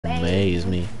amaze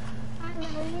me.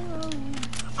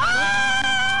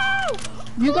 Oh!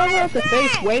 You gonna have to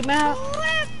face weight map?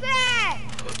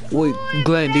 Wait,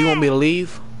 Glenn, do you want me to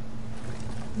leave?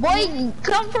 Boy,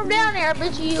 come from down there, I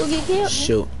bet you'll get killed.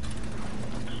 Shoot.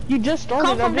 You just started.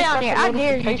 Come from down there, I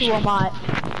dare you to a mod.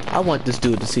 I want this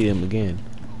dude to see him again.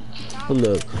 But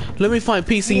look, let me find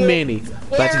PC Manny.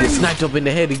 About to get sniped up in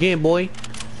the head again, boy.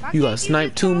 You got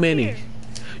sniped too many.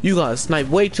 You got sniped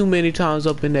way too many times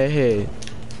up in that head.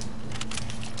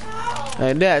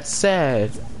 And that's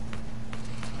sad.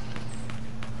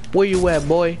 Where you at,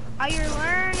 boy? Are you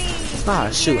learning? Ah,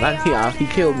 shoot, he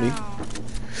killed me.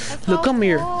 Look, come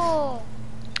here.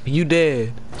 You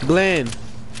dead. Glenn.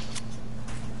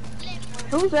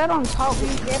 Who's that on top?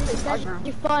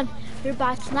 You're fun. You're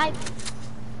by snipe.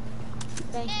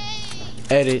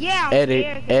 Edit, Yeah,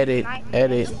 edit, edit,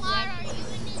 edit.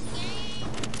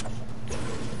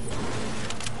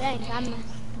 Dang,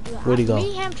 Where'd he go?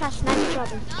 Me and him try to snipe each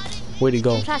other. Where'd he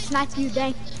go? I'm trying to snipe you,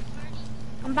 dang.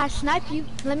 I'm about to snipe you.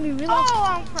 Let me reload. Oh,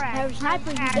 I'm cracked. Never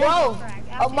sniper you, I'm dang. cracked.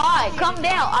 Whoa, oh my, come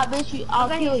down. I bet you, I'll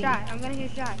kill you. I'm gonna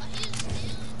hit a shot.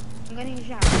 I'm gonna hit a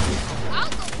shot.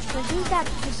 So who's that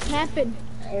just camping?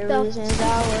 James and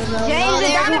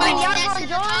Donovan, y'all gonna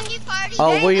join?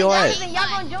 Oh, where you at? Donovan, y'all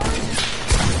gonna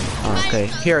join? Okay,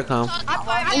 here it comes. I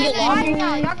get invited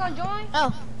now. Y'all gonna join?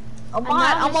 Oh.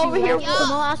 I'm over here.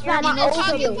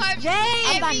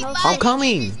 James. I'm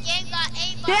coming.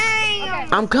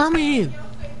 Damn! I'm coming.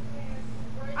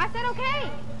 I said okay.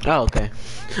 Oh, okay.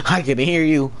 I can hear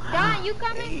you. Don, you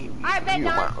coming? Alright, bet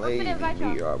Don. I'm gonna invite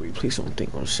y'all. Please don't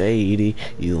think I'm shady.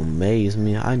 You amaze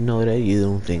me. I know that you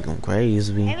don't think I'm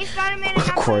crazy. Every Spider-Man is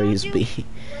not Crazy.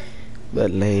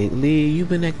 But lately, you've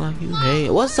been acting like you hate.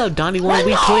 What's up, Donnie? One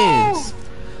we twins.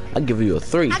 I'll give you a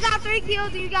 3. I got 3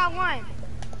 kills and you got 1.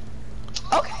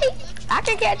 Okay, I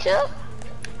can catch up.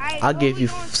 Alright, I'll what give we you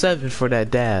going to? 7 for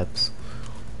that dabs.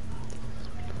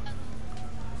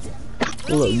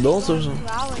 Look, those are some.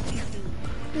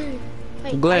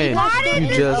 Glenn, you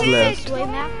just left.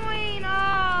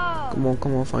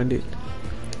 Come on, find it.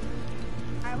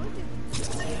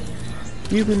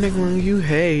 You've been acting like you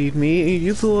hate me.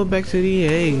 You threw it back to the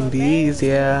 80s,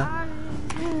 yeah.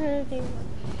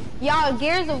 Y'all,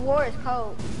 Gears of War is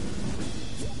cold.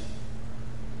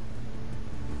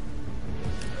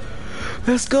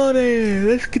 Let's go there.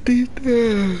 Let's get these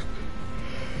there.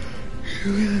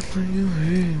 You act like you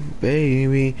hate,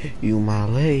 baby. You my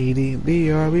lady.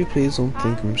 BRB, please don't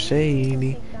think I'm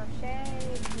shady.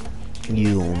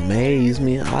 You amaze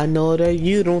me. I know that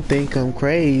you don't think I'm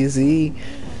crazy.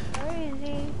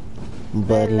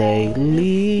 But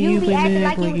lately, you've been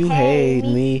acting like you hate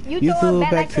me. You threw it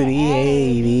back to the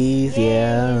 80s,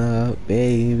 yeah,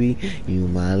 baby. You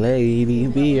my lady.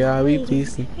 BRB,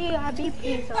 please. BRB,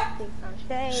 please don't think I'm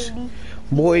shady.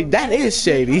 Boy, that is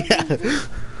shady.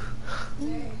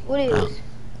 What is?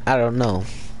 I don't know.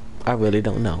 I really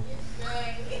don't know.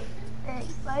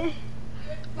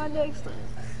 My next one.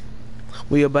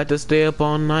 We about to stay up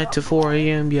all night to 4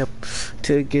 a.m. Yep,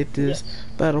 to get this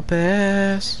battle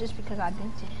pass. Just because I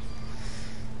didn't.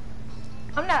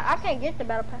 I can't get the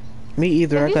battle pass. Me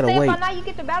either. I gotta wait. If you stay up all night, you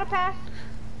get the battle pass?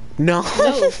 No,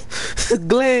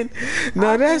 Glenn.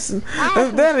 No,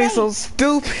 that ain't so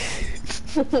stupid.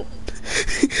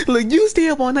 Look, you stay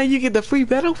up all night, you get the free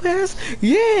battle pass.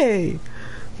 Yay!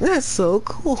 That's so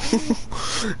cool.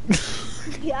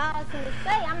 Yeah, I was gonna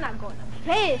say I'm not going to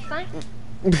pay it, son.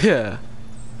 Yeah.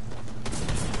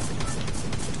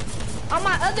 On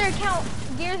my other account,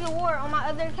 Gears of War, on my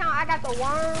other account, I got the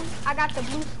Worm, I got the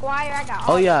Blue Squire, I got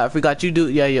all Oh yeah, I forgot you do.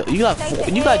 Yeah, you got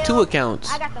you got 2 accounts.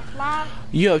 I got the Fly.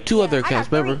 You have 2 other accounts,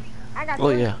 remember? I got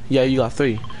Oh 3. yeah, you got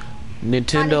 3.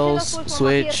 Nintendo,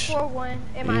 Switch, PS4 one,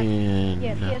 and my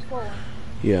PS4 one.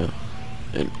 Yeah,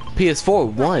 and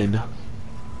PS4 1.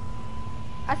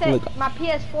 I said Look. my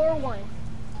PS4 one.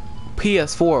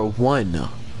 PS4 1.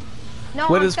 No,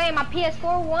 What I'm is- saying my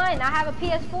PS4 one. I have a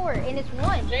PS4 and it's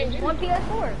 1. It's 1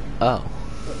 PS4. Oh.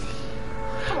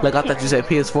 Like I thought you said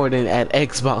PS4 then add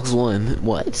Xbox One.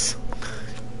 What?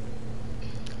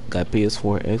 Got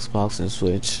PS4, Xbox, and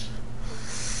Switch.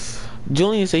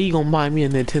 Julian said he gonna buy me a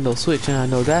Nintendo Switch, and I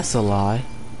know that's a lie.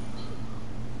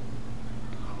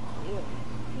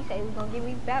 He said he was gonna give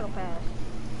me Battle Pass.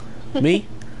 Me?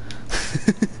 He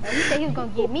said he was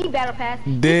gonna give me Battle Pass.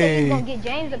 He said he Dang. was gonna get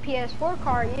James a PS4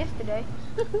 card yesterday.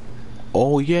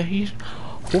 Oh yeah, he's.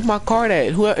 Where my card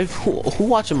at? Who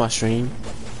watching my stream?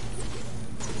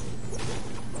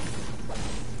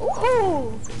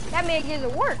 Ooh, that man Gears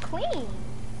of War clean.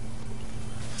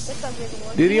 What's up, Gears of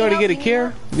War? Did he already get a Can you kill?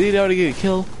 help? Did he already get a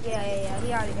kill? Yeah,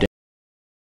 he already got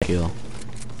Kill.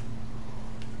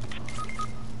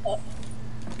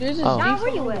 There's a Oh. John, Jeep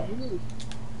where you on the at?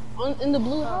 blue. In the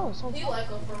blue house.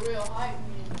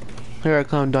 Here I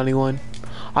come, Donnie one.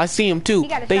 I see him too. He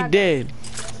got a They shotgun. dead.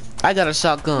 I got a You only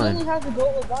shotgun. have to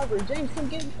go revolver. James, come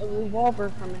get a revolver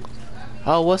from it.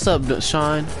 Oh, what's up,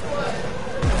 Sean?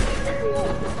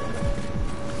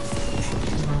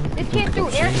 This kid threw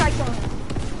airstrikes on him.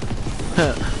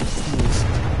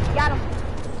 Got him.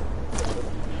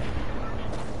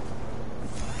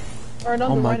 Or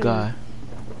another Oh my right of god. me.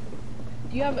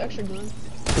 Do you have extra guns?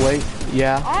 Wait,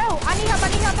 yeah. Oh, I need help, I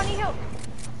need help, I need help.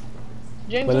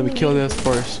 James, But let me only kill needs this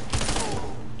one. first.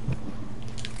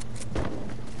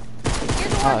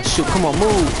 Here's the one, Ah, here's shoot, the come one. on,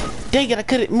 move. Dang it, I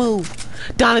couldn't move.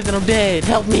 Donovan, I'm dead.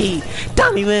 Help me.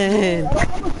 Donovan.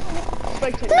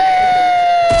 Spectator.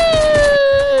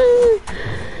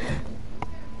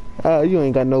 You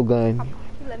ain't got no gun. You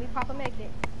let me pop a med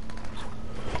kit.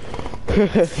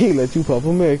 He let you pop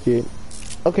a med kit.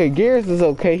 Okay, Garrus is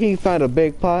okay. He found a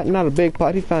big pot. Not a big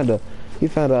pot. He found a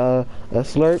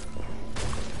slurp.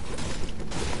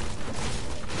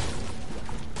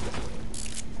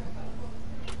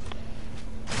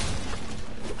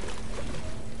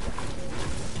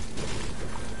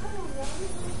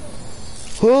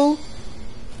 Who?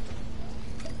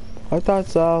 I thought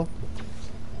so.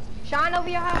 Sean over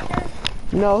your house here?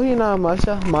 No, he not my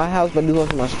house, but he goes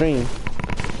to my stream.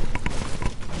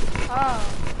 Oh.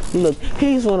 Look,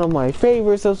 he's one of my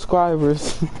favorite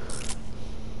subscribers.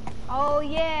 Oh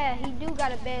yeah, he do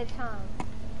got a bedtime.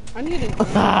 I need a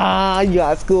Ah, you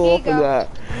got school. I Here you go.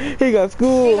 forgot. He got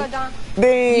school. Here you go, John.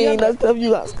 Dang, that's tough. You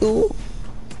got school.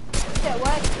 Said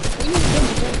what?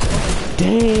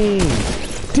 Dang.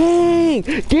 Dang.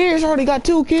 Gears already got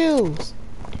 2 kills.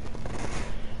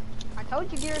 I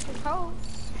told you Gears was cold.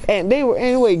 And they were,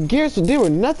 anyway, Gears, they were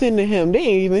nothing to him. They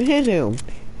ain't even hit him.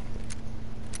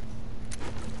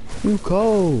 You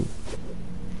cold.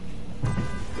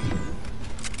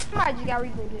 Somebody just got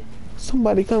rebooted.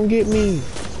 Somebody come get me.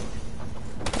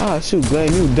 Ah, shoot,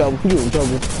 Glenn, you in trouble.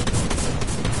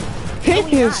 Hit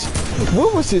his,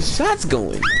 where was his shots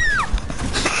going?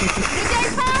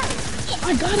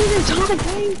 I got it in time,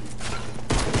 Dang.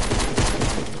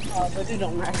 Oh, but it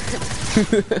don't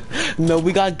matter. No,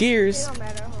 we got It Gears. don't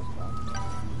matter.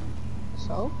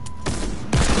 So?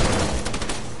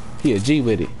 He a G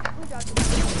with it.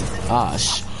 Ah,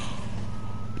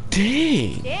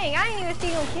 dang. Dang, I didn't even see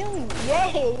them kill me.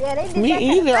 Yeah, they did Me that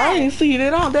either. I fast. didn't see it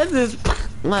at all. That's just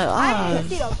like I didn't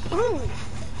even see ah. them boom.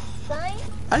 Son.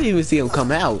 I didn't even see him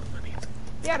come out.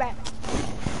 Yeah, back.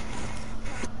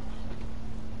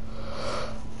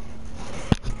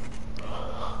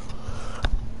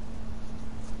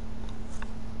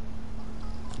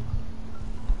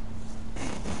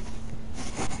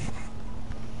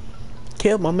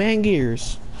 Killed my man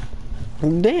Gears.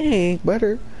 Dang,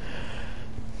 butter.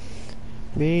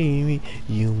 Baby,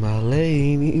 you my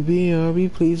lady.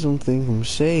 BRB, please don't think I'm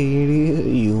shady.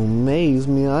 You amaze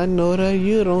me. I know that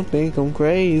you don't think I'm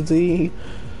crazy.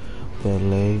 But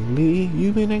lately,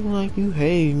 you been acting like you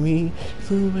hate me.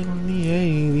 So back on the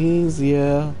 80s,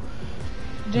 yeah.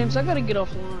 James, I gotta get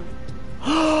offline.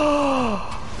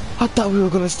 I thought we were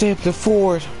gonna stay up to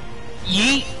Ford.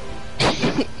 Yeet.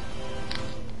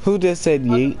 Who just said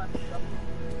yeet?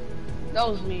 That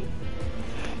was me.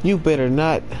 You better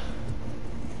not.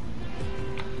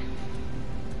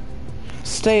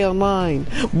 Stay online.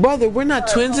 Brother, we're not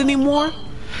twins anymore.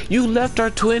 You left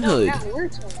our twinhood. Now we're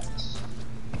twins.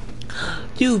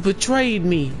 You betrayed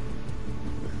me.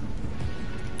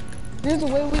 There's a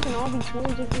way we can all be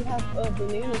twins if we have a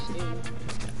banana stand.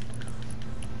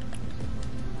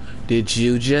 Did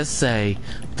you just say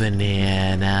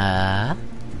banana?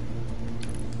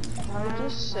 I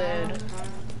just said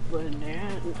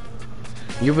banana.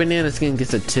 Your banana skin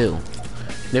gets a 2.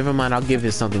 Never mind, I'll give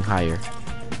it something higher.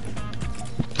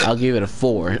 I'll give it a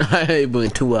 4. I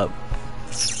put 2 up.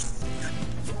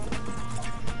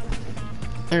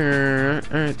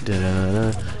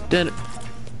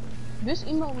 This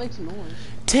email makes noise.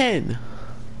 10.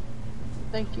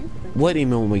 Thank you. What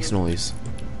email makes noise?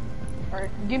 Alright,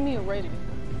 give me a rating.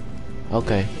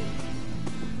 Okay.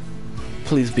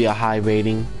 Please be a high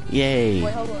rating. Yay.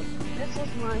 Wait, hold up. This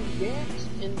is my dance,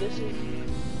 and this is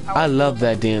how I love feel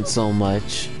that about dance it. so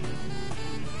much.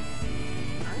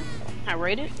 I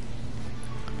rate it.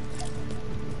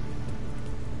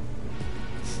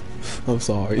 I'm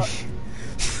sorry.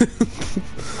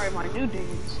 Alright, my new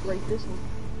dance. Rate this one.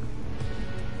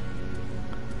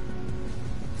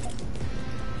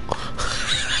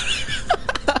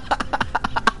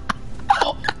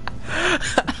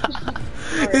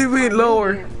 It went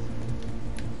lower.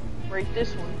 Rate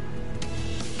this one.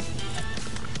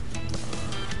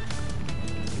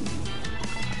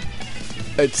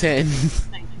 A 10.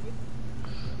 Thank you.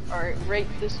 Alright, rate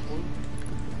this one.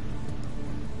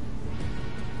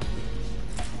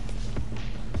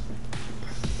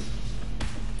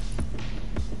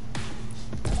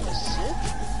 A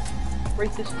 6?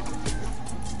 Rate this one.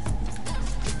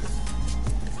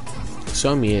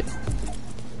 Show me it.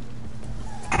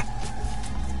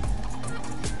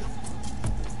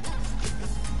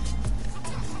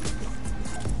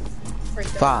 Rate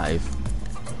that. 5.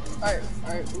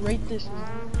 Alright, rate this one.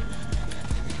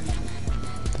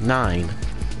 9.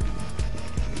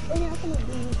 Oh yeah, I'm gonna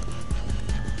do.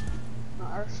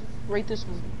 Rate this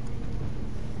one.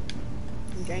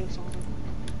 Gang song.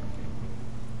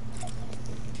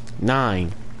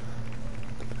 9.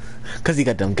 Cause he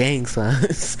got them gang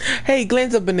signs. Hey,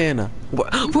 Glenn's a banana.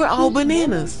 We're all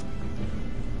bananas.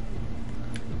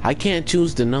 I can't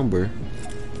choose the number.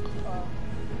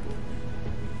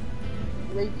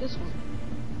 Rate this one.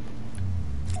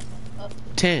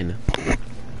 10.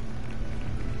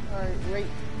 Alright, rate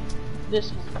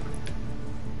this one.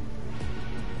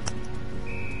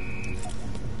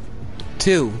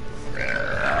 2.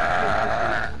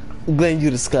 Glenn,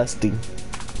 you disgusting.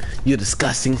 You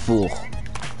disgusting fool.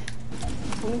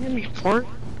 Wanna hear me fart?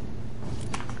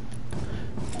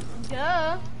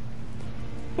 Duh.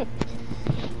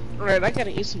 Alright, I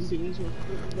gotta eat some beans real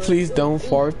quick. Please don't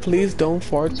fart. Please don't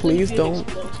fart. Please don't.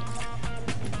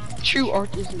 True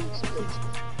art is an explosive.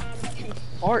 True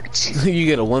art. You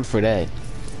get a 1 for that.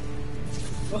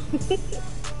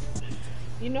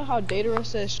 You know how Datara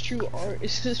says true art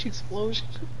is just explosion?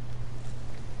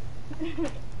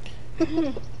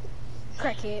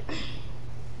 Crackhead.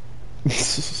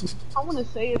 I wanna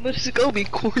say it, but it's gonna be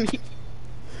corny.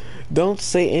 Don't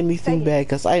say anything bad,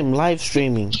 cause I am live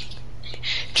streaming.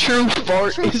 True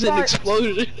fart True is an fart.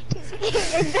 explosion.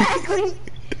 Exactly.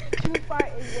 True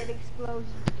fart is an explosion.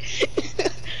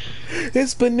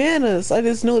 It's bananas. I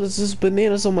just noticed there's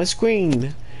bananas on my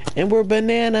screen, and we're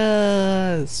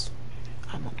bananas.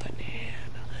 I'm a banana.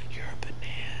 You're a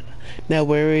banana. Now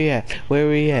where are we at? Where are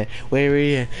we at? Where are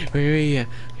we at? Where are we at?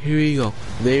 Here we go.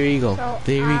 There we go.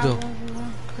 There we go.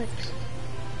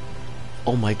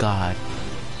 Oh my god.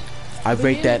 I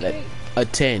rate that a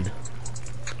 10.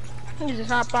 He just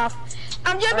hop off.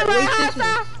 I'm jumping Alright, my rate this ass one.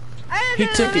 off. He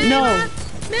took it. No.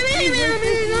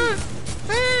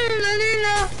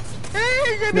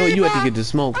 No, you have to get the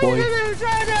smoke, boy.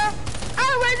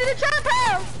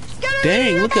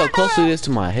 Dang, look how close it is to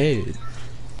my head.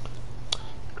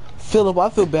 Philip, I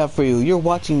feel bad for you. You're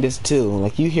watching this too.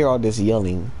 Like, you hear all this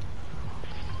yelling.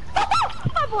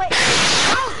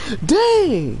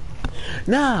 Dang!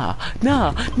 Nah,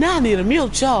 I need to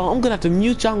mute y'all. I'm gonna have to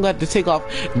mute y'all. I'm gonna have to take off.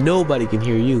 Nobody can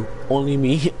hear you. Only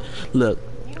me. Look.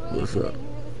 What's up?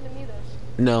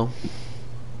 No.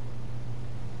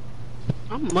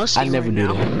 I'm musty I never right do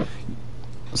now. that.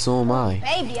 So am I.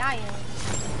 Baby, I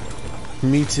am.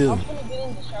 Me too. I'm gonna get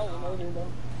in the shower later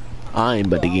though. I ain't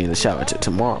about to get in the shower till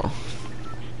tomorrow.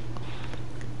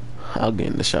 I'll get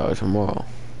in the shower tomorrow.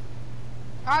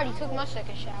 I already took my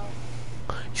second shower.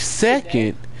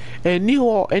 Second? And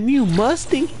you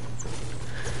musty?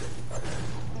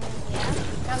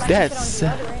 Not like That's- you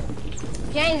put on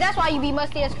deodorant. James, that's why you be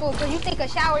musty at school, because you think a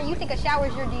shower is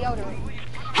your deodorant.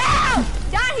 Help!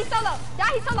 Johnny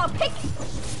solo! Pick it!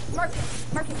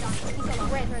 Murphy, John. He's solo.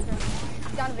 Red.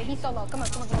 Donovan, he's solo. Come on.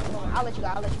 I'll let you go.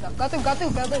 Go through. Go through.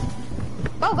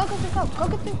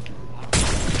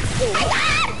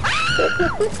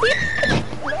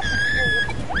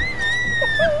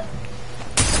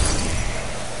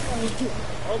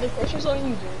 All the pressure's on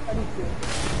you, Jay. How do you feel?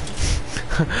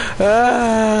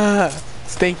 Ah,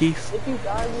 stinky. If you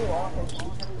die, you off.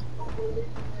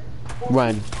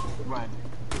 Run.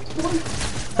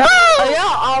 Oh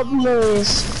yeah, obvious.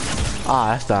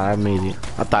 Ah, I thought I made it.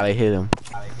 I thought I hit him.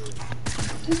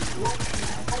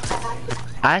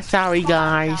 I'm sorry,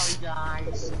 guys.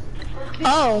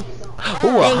 Oh.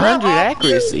 Ooh, 100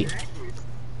 accuracy.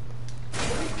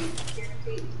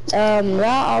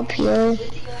 Raw up here.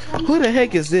 Who the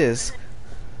heck is this?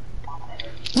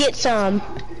 Get some.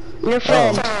 Your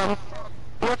friend.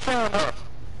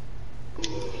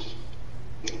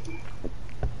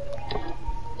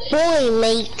 Boy,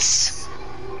 mates.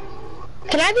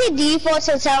 Can I be a default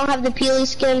since I don't have the Peely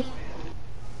skin?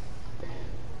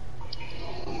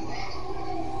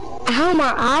 Ow,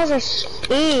 my eyes are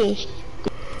spinning.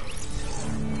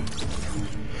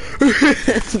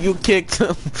 You kicked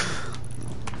him.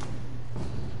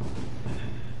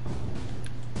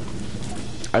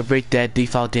 I rate that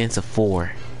default dance a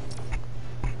 4.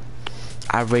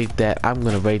 I'm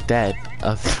gonna rate that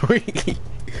a 3.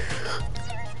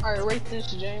 Alright, rate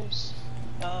this, James.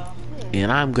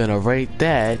 And I'm gonna rate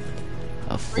that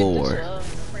a 4.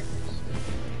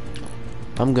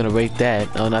 I'm gonna rate that,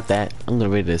 oh not that, I'm gonna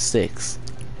rate it a 6.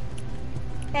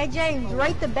 Hey James,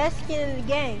 rate the best skin in the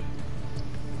game.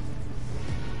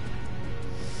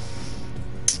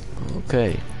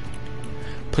 Okay.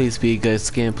 Please be a good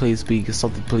skin, please be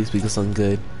something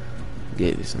good.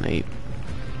 Get this an 8.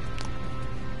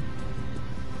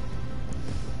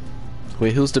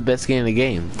 Wait, who's the best skin in the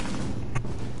game?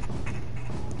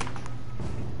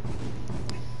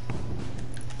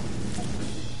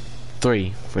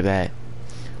 Three for that.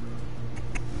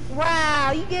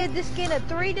 Wow, you gave this skin a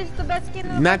 3. This is the best skin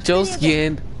in the Not your video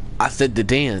skin. I said the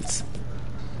dance.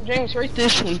 James, rate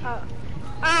this one.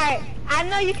 Alright, I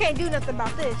know you can't do nothing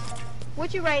about this.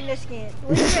 What you rating this skin?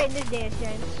 What you rating this dance,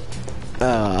 James?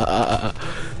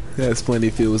 That's funny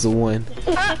if it was a 1.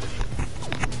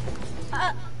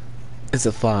 It's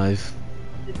a 5.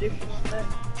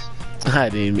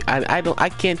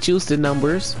 I can't choose the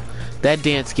numbers. That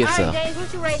dance gets Alright, a James,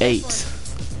 what you rating 8. this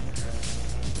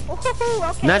one? Ooh,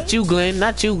 okay. Not you, Glenn.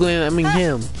 Not you, Glenn. I mean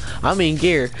him. I mean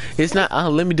Gear. It's not.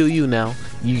 Let me do you now.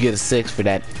 You get a 6 for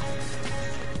that.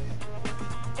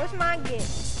 What's mine get?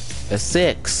 A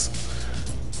 6.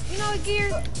 You know what,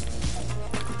 Gear?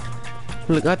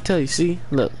 Look, I tell you. See,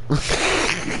 look. You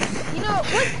know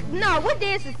what? No, what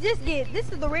dance is this get?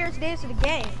 This is the rarest dance of the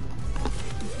game.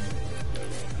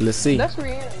 Let's see. That's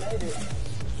reanimated.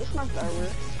 It's not that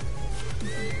rare.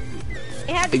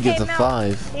 It gets a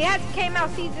 5. It had came out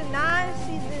season 9,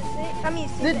 season 6. I mean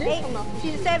season 8,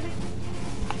 season 7.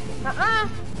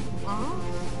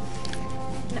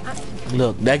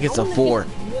 Look, that gets a 4.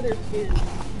 Glitter skin.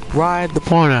 Ride the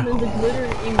corner. And the glitter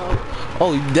emote.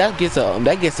 Oh, that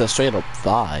gets a straight up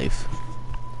 5.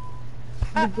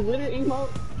 The glitter emote.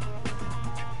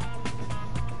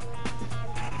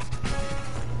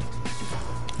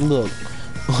 Look,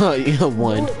 you have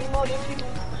 1.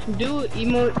 Do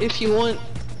emote if you want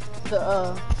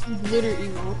the glitter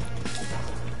emote.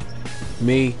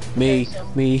 Me,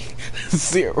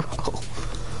 0.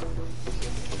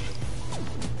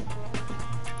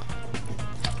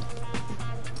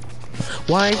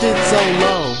 Why is it so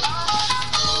low?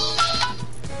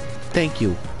 Thank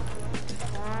you.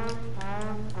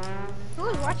 Who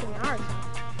is watching ours?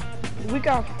 We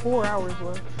got 4 hours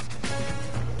left.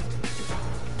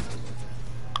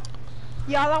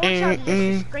 Y'all, I want y'all to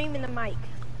just scream in the mic.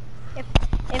 If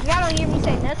y'all don't hear me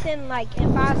say nothing, like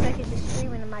in 5 seconds, just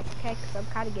scream in the mic, okay? Cause I'm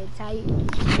kind of getting tired.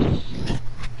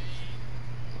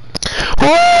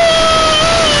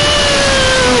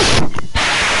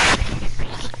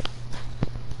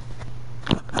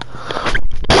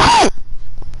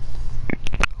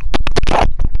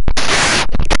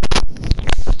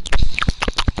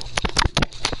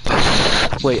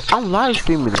 Wait, I'm live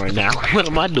streaming right now. What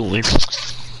am I doing?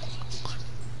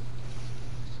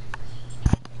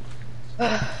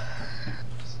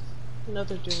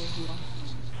 Another James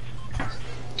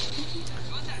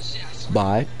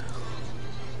Bye.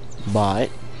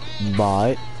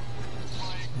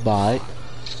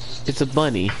 It's a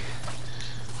bunny.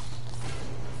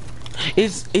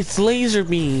 It's laser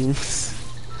beams.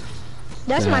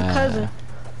 That's my cousin.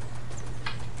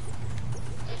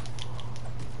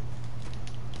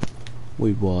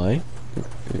 Wait, why?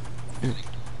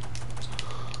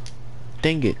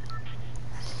 Dang it.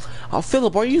 Oh,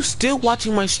 Philip, are you still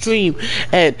watching my stream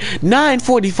at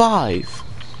 9:45?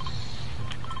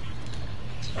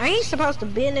 I ain't supposed to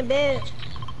be in the bed.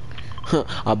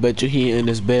 I bet you in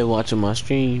his bed watching my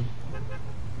stream.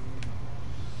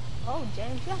 Oh,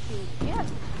 James, you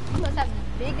must have the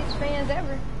biggest fans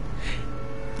ever.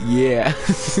 Yeah.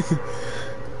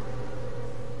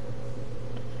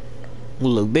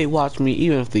 Look, they watch me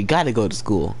even if they gotta go to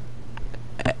school.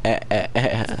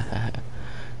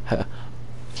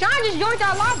 Sean just joined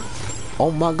our lobby. Oh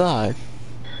my god.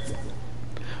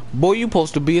 Boy, you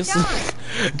supposed to be a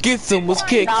get some was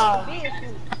kicked. Ooh,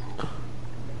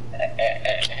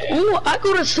 I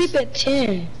go to sleep at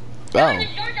 10. Oh.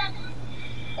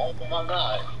 Oh my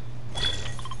god.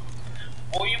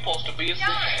 Boy, you supposed to be a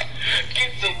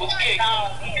get some was kicked.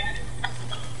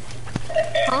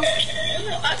 Huh?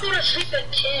 I go to sleep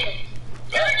at 10.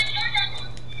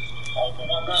 Oh my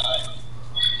god.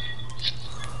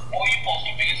 Boy, you supposed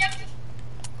to be a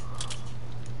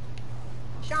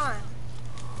Sean,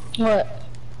 What?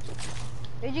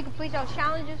 did you complete those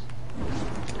challenges?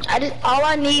 All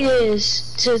I need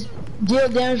is to deal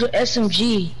damage with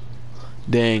SMG.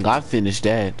 Dang, I finished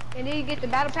that. And did you get the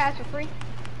battle pass for free?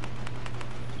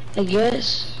 I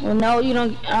guess. Well, no, you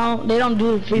don't. They don't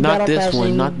do the free Not battle this pass one,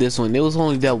 anymore. not this one. It was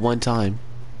only that one time.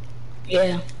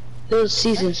 Yeah, it was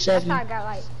season That's 7. how I got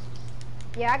like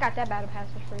Yeah, I got that battle pass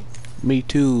for free. Me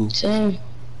too. Same.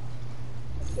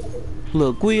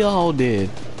 Look, we all did.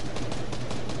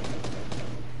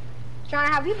 John,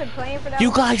 have you been playing for that? You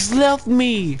one? guys left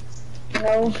me.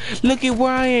 No. Look at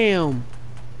where I am.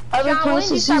 I've been John, playing when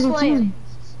did you since start season playing? 2.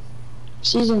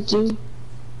 Season 2.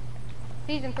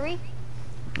 Season 3?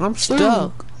 I'm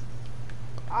stuck.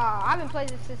 I've been playing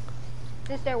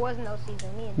since there was no season.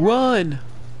 Me and John. Run.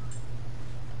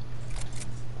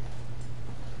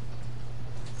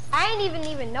 I ain't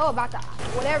even know about the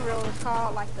whatever it was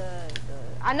called, like the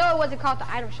I know it wasn't called the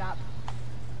item shop.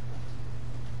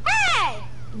 Hey!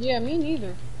 Yeah, me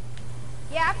neither.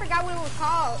 Yeah, I forgot what it was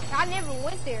called. I never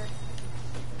went there.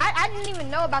 I didn't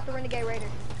even know about the Renegade Raider.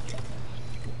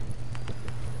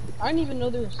 I didn't even know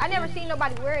there was. I never seen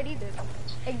nobody wear it either.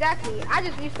 Exactly. I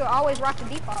just used to always rock the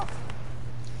default.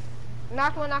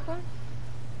 Knock one.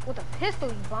 With a pistol,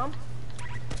 you bum.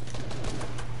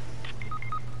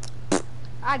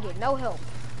 I get no help.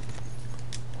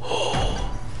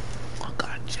 I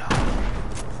got you.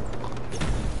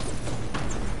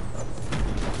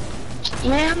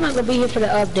 Man, I'm not gonna be here for the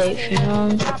update, you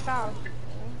know. Pop out.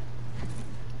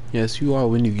 Yes, you are.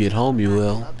 When you get home, you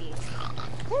will.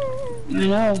 You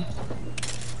know.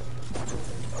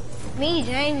 Me,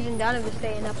 James, and Donovan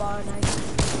staying up all night.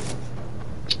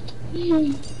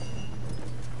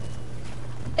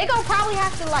 They gonna probably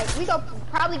have to we gonna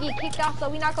probably get kicked off, so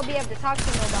we not gonna be able to talk to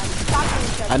nobody. Talk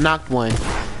to each other. I knocked one.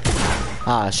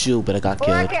 Ah, shoot, but I got Or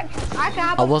killed.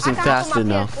 I wasn't fast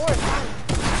enough.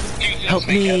 Help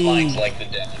me. Headlines like the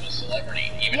death of a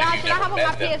celebrity, even Yeah, if can you've I hop never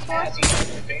on my met them, PS4? as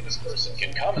a famous person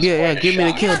can come as Yeah, quite a give me the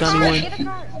shock. kill, Donnie One. Get a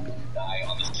card. Die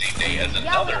on the same day as Yeah,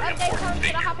 another when the update important comes,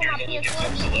 can I hop on my figure. Here's a look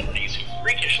at PS4? some celebrities who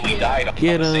freakishly died on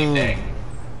Get the same 'em. day.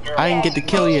 I didn't get the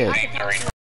kill yet.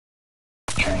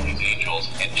 Charlie's Angels,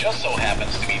 and just so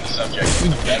happens to be the subject of the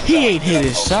best He ain't hit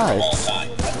his poster of all shots. time.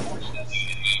 Unfortunately, at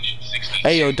age 62,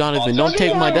 Hey, yo, Donovan, don't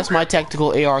take my. That's my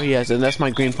tactical AR he has, and that's my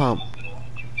green pump.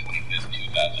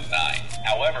 2009.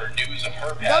 However, news of her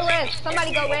Go passing res. was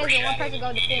Somebody go quickly res and one person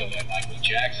overshadowed go defend. by Michael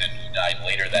Jackson, who died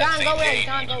later that John, same go res. day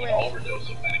John, due go to res. an overdose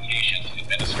of medications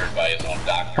administered by his own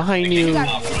doctor. Behind The you. King of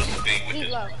Pop rose to fame with He's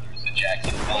his low. brothers, the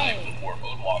Jackson 5, before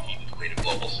moonwalking to greater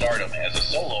global stardom as a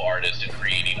solo artist and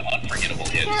creating unforgettable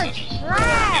hits You're such as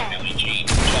trash. Billie Jean.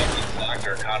 Jackson's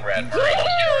doctor, Conrad Murray, was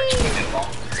charged with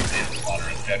involuntary manslaughter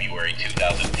in February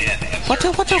 2010 and Watch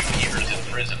out, served watch out. 2 years in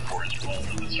prison for his role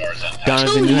in the Stars Untitled.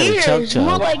 Donovan, you had a chug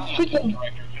More chug. like freaking.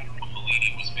 Director Federico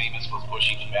Fellini was famous for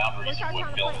pushing the boundaries of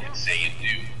what film can say and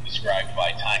do. Described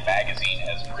by Time magazine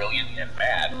as brilliant and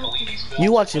mad, Fellini's films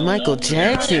You watching Michael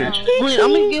Jackson? Wait,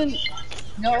 I'm gonna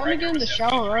get in the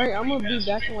shower, right? I'm gonna be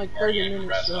back in like 30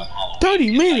 minutes, so.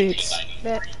 30 minutes?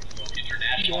 Bet.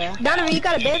 Yeah. Donovan, you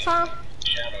got a bedtime?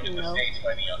 shadowed in the No. States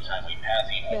by the untimely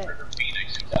passing of Yeah. River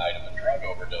Phoenix, who died of a drug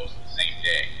overdose the same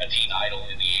day. A teen idol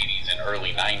in the 80s and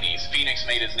early 90s, Phoenix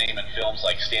made his name in films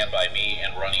like Stand By Me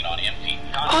and Running on Empty.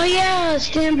 Oh yeah,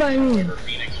 Stand By Me. River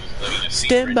Phoenix was living a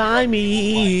Stand secret by drug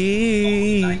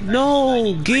me.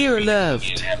 No gear He left.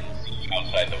 didn't have a seat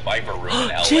outside the Viper Room in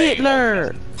LA.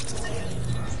 Chandler.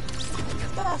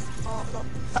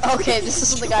 Okay, this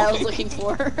isn't the guy I was looking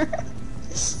for.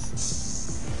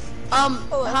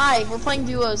 Hi, we're playing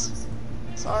duos.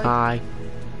 Sorry. Hi.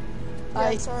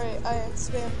 Hi. Sorry, I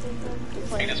spammed them. We're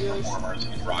playing Greatest duos. performers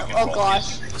in rock and Oh roll gosh.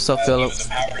 history. What's up, He Philip? was a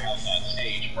powerhouse on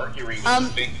stage. Mercury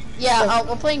was a big Yeah,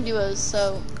 we're playing duos,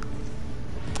 so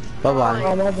Bye bye.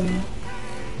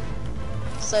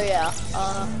 yeah.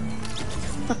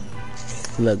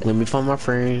 Look, let me find my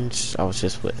friends. I was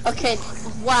just with Okay.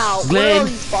 Wow. What are Glenn. all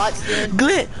these bots doing?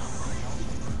 Glenn.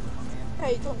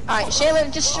 Hey, don't. Alright,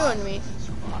 Shayla just joined me.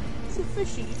 It's a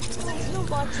fishy. No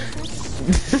bots are fish.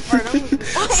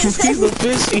 He's a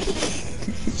fishy.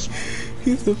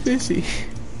 He's a fishy.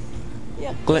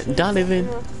 Yeah. Glenn fish, Donovan.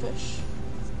 you're a fish.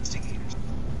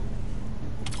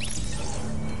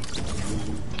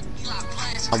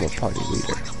 I'm a party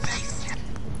leader.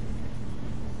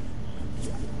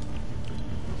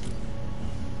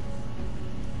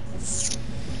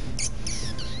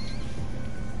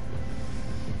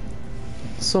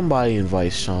 Somebody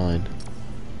invite Sean.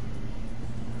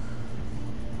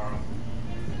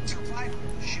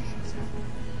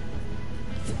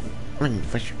 I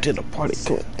invite you to the party.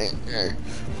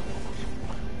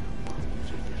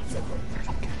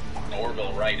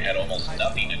 Orville Wright had almost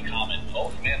nothing in common.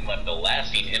 Both men left a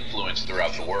lasting influence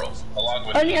throughout the world, along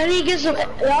with I need to get some.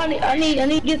 I need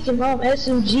to get some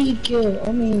SMG kill.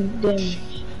 I mean, them.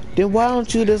 Then why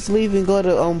don't you just leave and go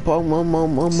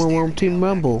to Team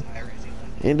Rumble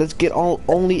and just get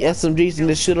only SMGs and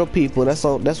just shoot up people? That's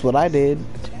all. That's what I did.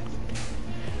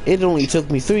 It only took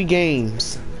me 3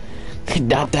 games.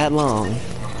 Not that long.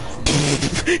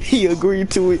 He agreed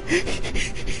to it.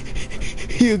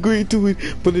 He agreed to it,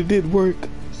 but it did work.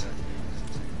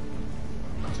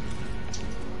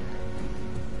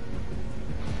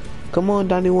 Come on,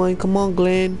 Donnie Wayne. Come on,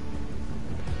 Glenn.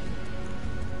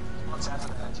 Months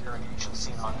after that interrogation,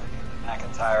 Sinan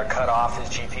McIntyre cut off his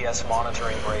GPS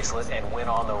monitoring bracelet and went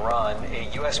on the run. A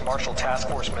U.S. Marshal Task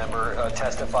Force member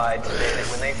testified today that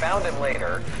when they found him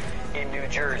later in New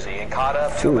Jersey and caught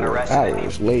up to him and 4 arrested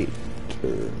hours him. later.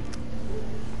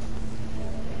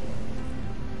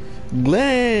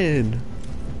 Glenn!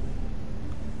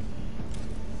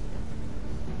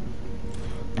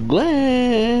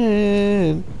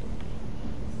 Glenn!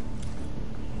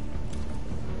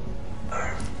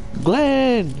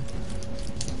 Glenn!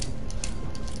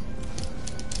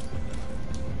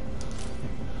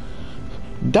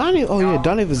 Donnie, oh yeah,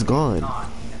 Donnie was gone.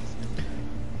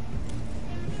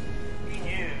 He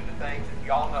knew the things that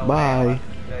y'all know. Bye.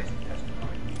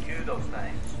 He knew those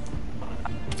things.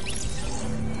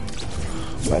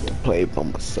 About to play by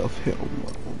myself here on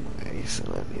my ace, and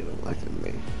I need him like to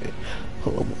make it.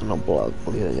 Hold up on the block,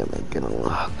 boy, I gotta get him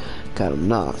locked. Got him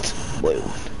knocked, boy.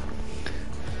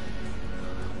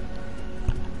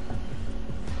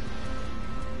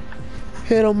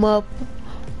 Hit him up.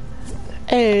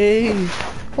 Hey,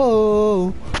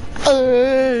 oh,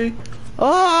 hey,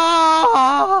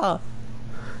 ah!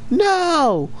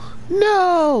 No,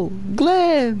 no,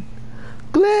 Glenn,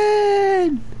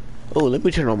 Glenn. Oh, let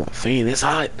me turn on my fan. It's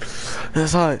hot.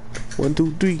 It's hot. 1,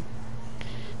 2, 3.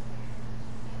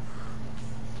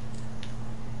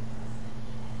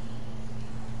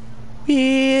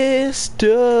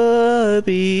 Mr.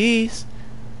 Beast.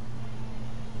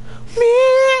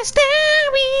 Mr.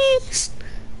 Beast.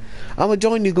 I'ma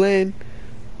join you, Glenn.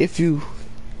 If you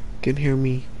can hear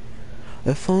me.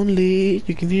 If only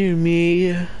you can hear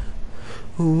me.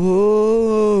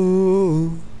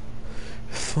 Whoa.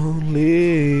 If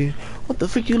only. What the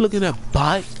freak you looking at,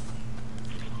 bot?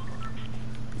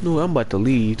 No, I'm about to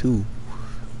leave too.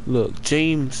 Look,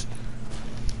 James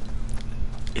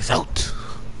is out.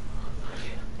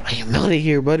 I am out of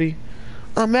here, buddy.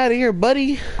 I'm out of here,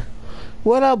 buddy.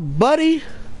 What up, buddy?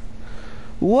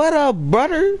 What up,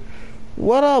 brother?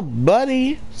 What up,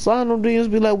 buddy? Sign them DMs,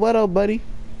 be like, what up, buddy?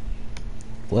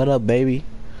 What up, baby?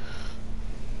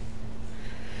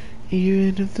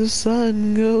 Even if the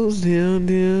sun goes down,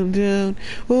 down, down.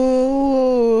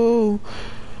 Oh,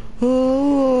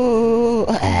 oh,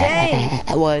 oh. Jay.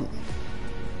 What?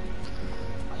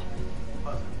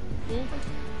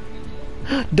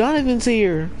 Donovan's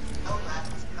here.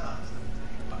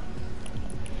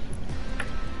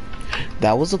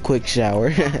 That was a quick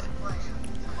shower.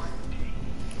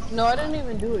 No, I didn't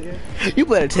even do it yet. You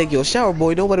better take your shower,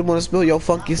 boy. Nobody wanna smell your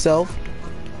funky self.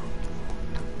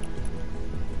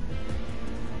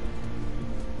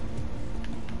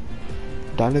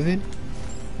 Donovan?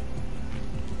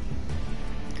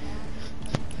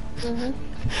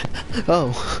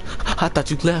 Oh, I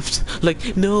thought you left.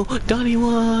 Like, no, Donnie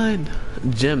won.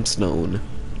 Gemstone.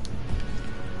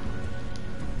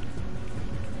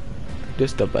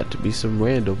 This about to be some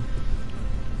random.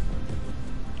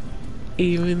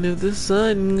 Even if the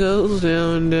sun goes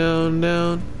down, down,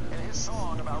 down. And his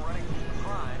song about running from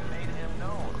crime made him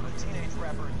known. The teenage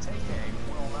rapper TK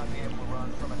will not be able to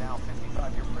run from a now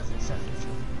 55-year prison sentence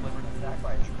delivered back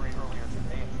by a jury earlier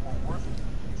today in Fort Worth.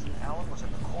 Jason Allen was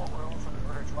in the courtroom for the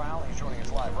murder trial. He's joining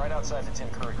us live right outside the Tim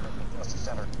Curry Justice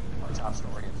Center. Our top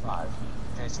story at 5.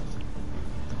 Jason.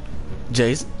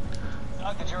 Jason?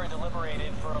 The jury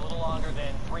deliberated for a little longer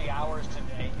than 3 hours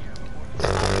today here.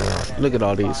 Look at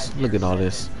all these. Look at all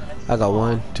this. I got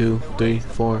 1, 2, 3,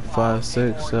 4, 5,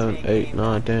 6, 7, 8,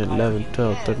 9, 10, 11,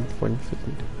 12, 13, 14,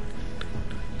 15.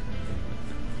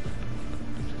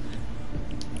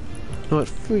 No,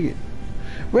 it's free.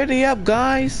 Ready up,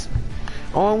 guys.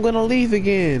 Oh, I'm gonna leave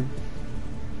again.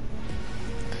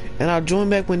 And I'll join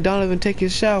back when Donovan take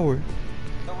his shower.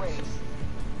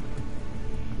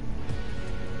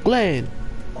 Glenn.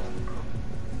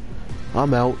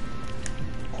 I'm out.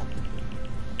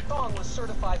 The song was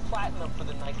certified platinum for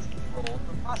the 19-year-old.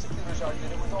 The prosecutors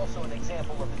argued it was also an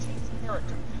example of the teen's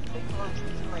character. They urged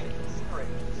the jury to consider it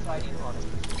when deciding on it.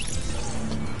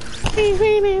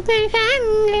 Even if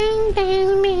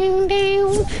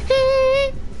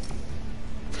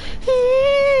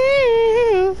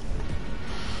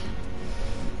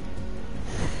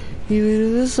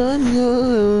the sun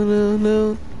goes down,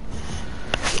 down.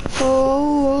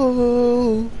 Oh,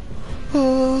 oh,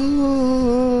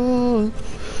 oh, oh.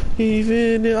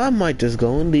 Even if I might just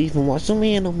go and leave and watch some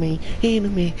anime.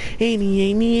 Anime. I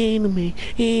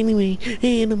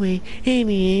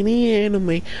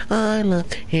love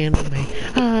anime.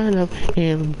 I love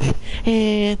anime.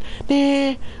 Anime.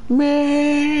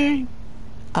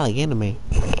 I like anime.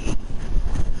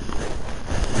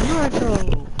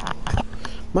 Naruto.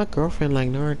 My girlfriend like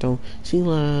Naruto. She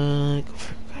like...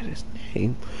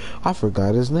 I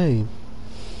forgot his name.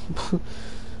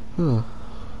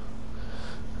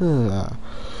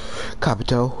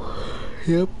 Kabuto.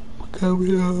 Yep,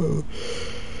 Kabuto.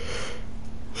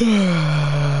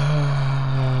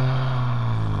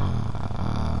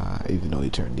 Even though he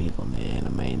turned evil in the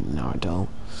anime Naruto.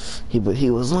 But he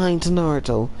was lying to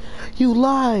Naruto. You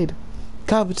lied!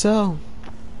 Kabuto.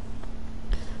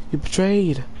 You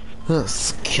betrayed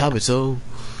us, Kabuto.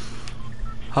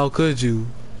 How could you?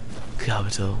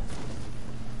 Kabuto.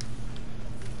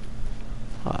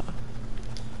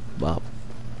 Bob.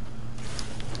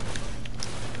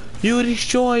 You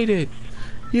destroyed it!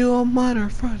 You a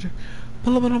motherfucker!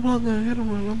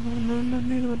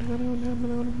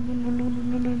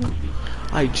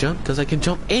 I jump because I can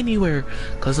jump anywhere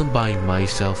because I'm by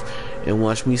myself. And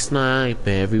watch me snipe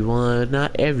everyone.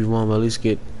 Not everyone, but at least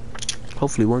get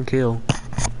hopefully 1 kill.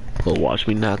 But watch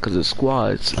me not because it's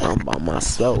squads. I'm by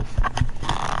myself.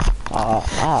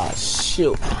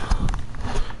 Shoot.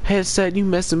 Headset, you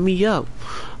messing me up.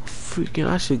 Freaking,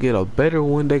 I should get a better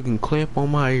one that can clamp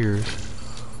on my ears.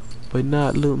 But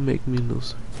not make me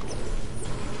lose.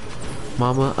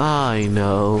 Mama, I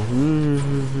know.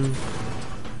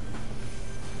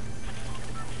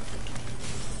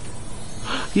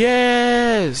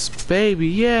 Yes, baby,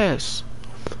 yes.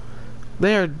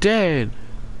 They're dead.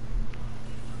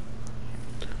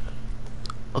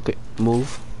 Okay,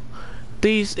 move.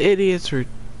 These idiots are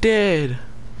dead.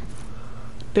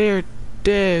 They're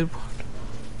dead.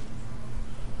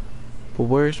 But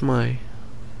where's my...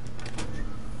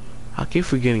 I keep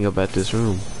forgetting about this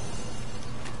room.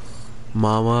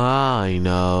 Mama, I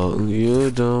know you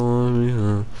don't want me,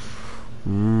 huh?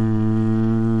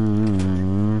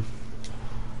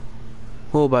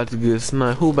 Who about to get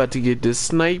snipe? Who about to get this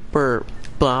sniper?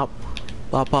 Bop,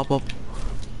 bop, bop, bop.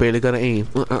 Barely gotta aim.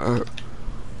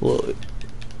 Look.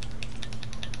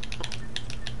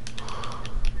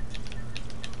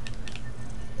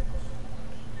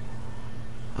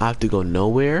 I have to go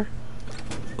nowhere.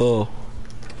 Oh.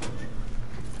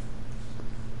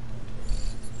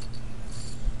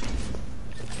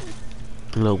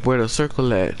 Look, where the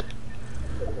circle at?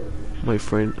 My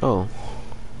friend. Oh.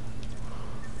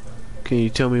 Can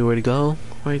you tell me where to go?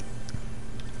 Right.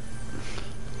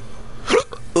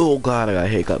 Oh god, I got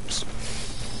hiccups.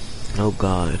 Oh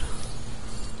god.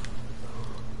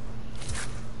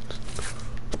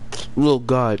 Oh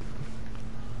god.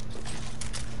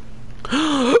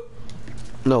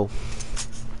 No.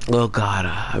 Oh god,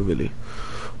 I really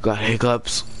got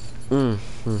hiccups.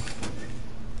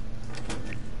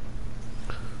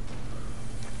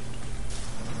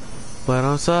 But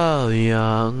I'm so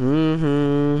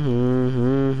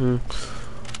young.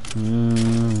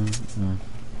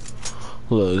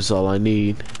 Look, that's all I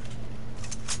need.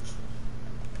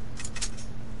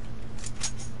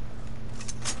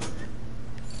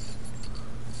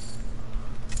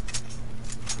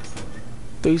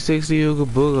 .360 Ooga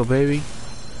Booga, baby.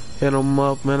 Hit 'em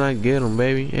up, man. I get 'em,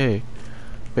 baby. Hey,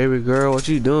 baby girl, what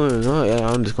you doing? Oh, yeah,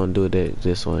 I'm just gonna do it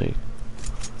this way.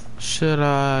 Should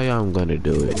I? I'm gonna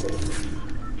do it.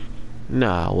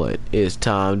 Nah, what? It's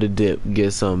time to dip.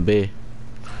 Get some bit.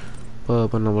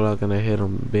 But I'm not gonna hit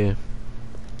him, bit.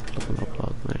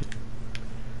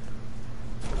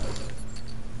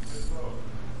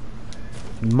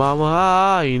 Mama,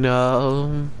 I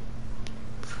know.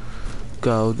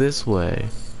 Go this way.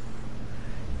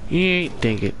 You ain't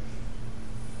think it.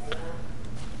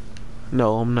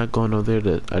 No, I'm not going over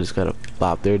there. I just gotta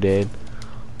bop. They're dead.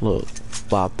 Look.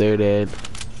 Bop, they're dead.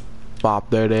 Bop,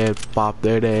 they're dead. Bop,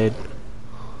 they're dead.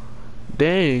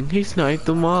 Dang, he sniped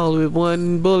them all with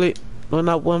 1 bullet. Well,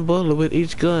 not 1 bullet with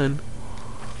each gun.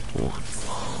 1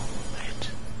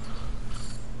 bullet.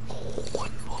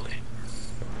 1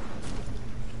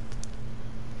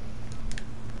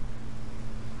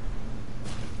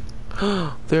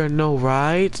 bullet. There are no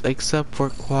rides except for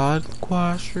quad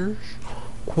crashers.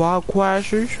 Quad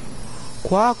crashers.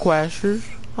 Quad crashers.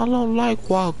 I don't like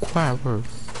quad crashers.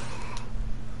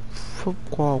 Fuck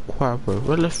quad crashers.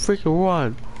 Well, let's freaking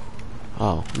run.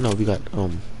 Oh no, we got well,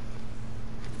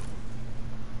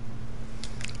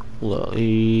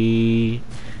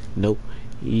 nope.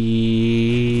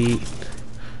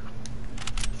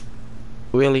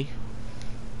 Really?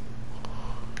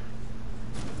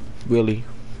 Really?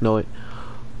 Know it.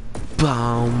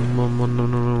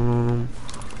 Boom.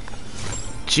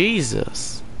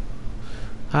 Jesus.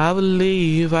 I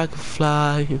believe I can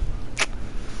fly.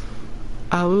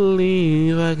 I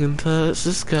believe I can touch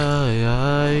the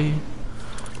sky.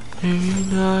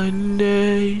 Every night and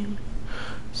day.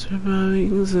 Spread my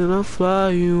wings and I'll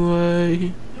fly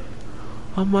away.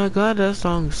 Oh my god, that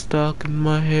song's stuck in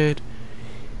my head.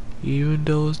 Even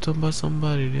though it's done by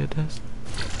somebody that's...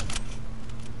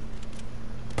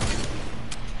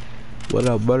 What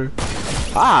up, butter?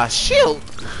 Ah, shoot!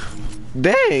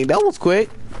 Dang, that was quick.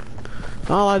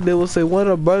 All I did was say, what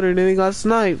up, butter, and then he got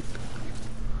sniped.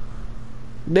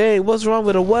 Dang, what's wrong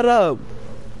with a what up?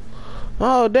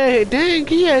 Oh, dang,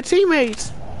 he had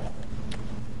teammates.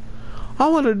 I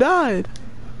would've died.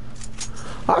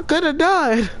 I could've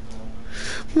died.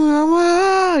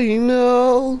 Well, you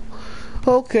know.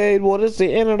 Okay, well, this is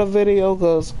the end of the video,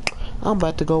 because I'm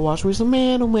about to go watch me some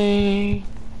anime.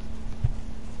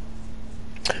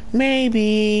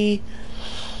 Maybe.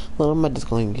 Well, I'm just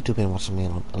going to YouTube and watch some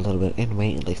a little bit of anime,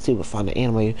 and like see what find the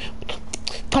anime.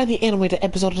 Find the anime, the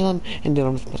episode is done, and then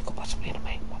I'm just gonna go watch some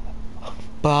anime.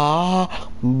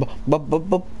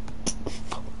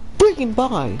 Freaking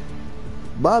bye.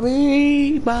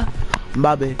 Bobby, bye.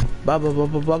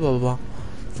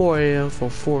 4 a.m. for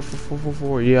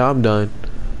 4. Yeah, I'm done.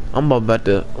 I'm about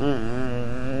to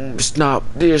stop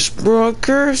this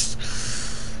broadcast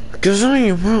because I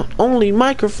am only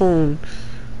microphone.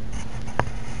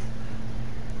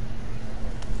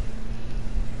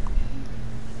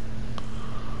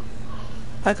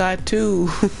 I got 2.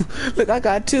 Look, I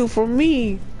got 2 for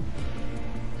me.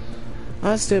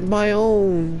 I sent my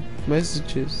own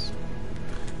messages.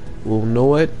 Well, know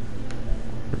what?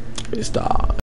 Stop.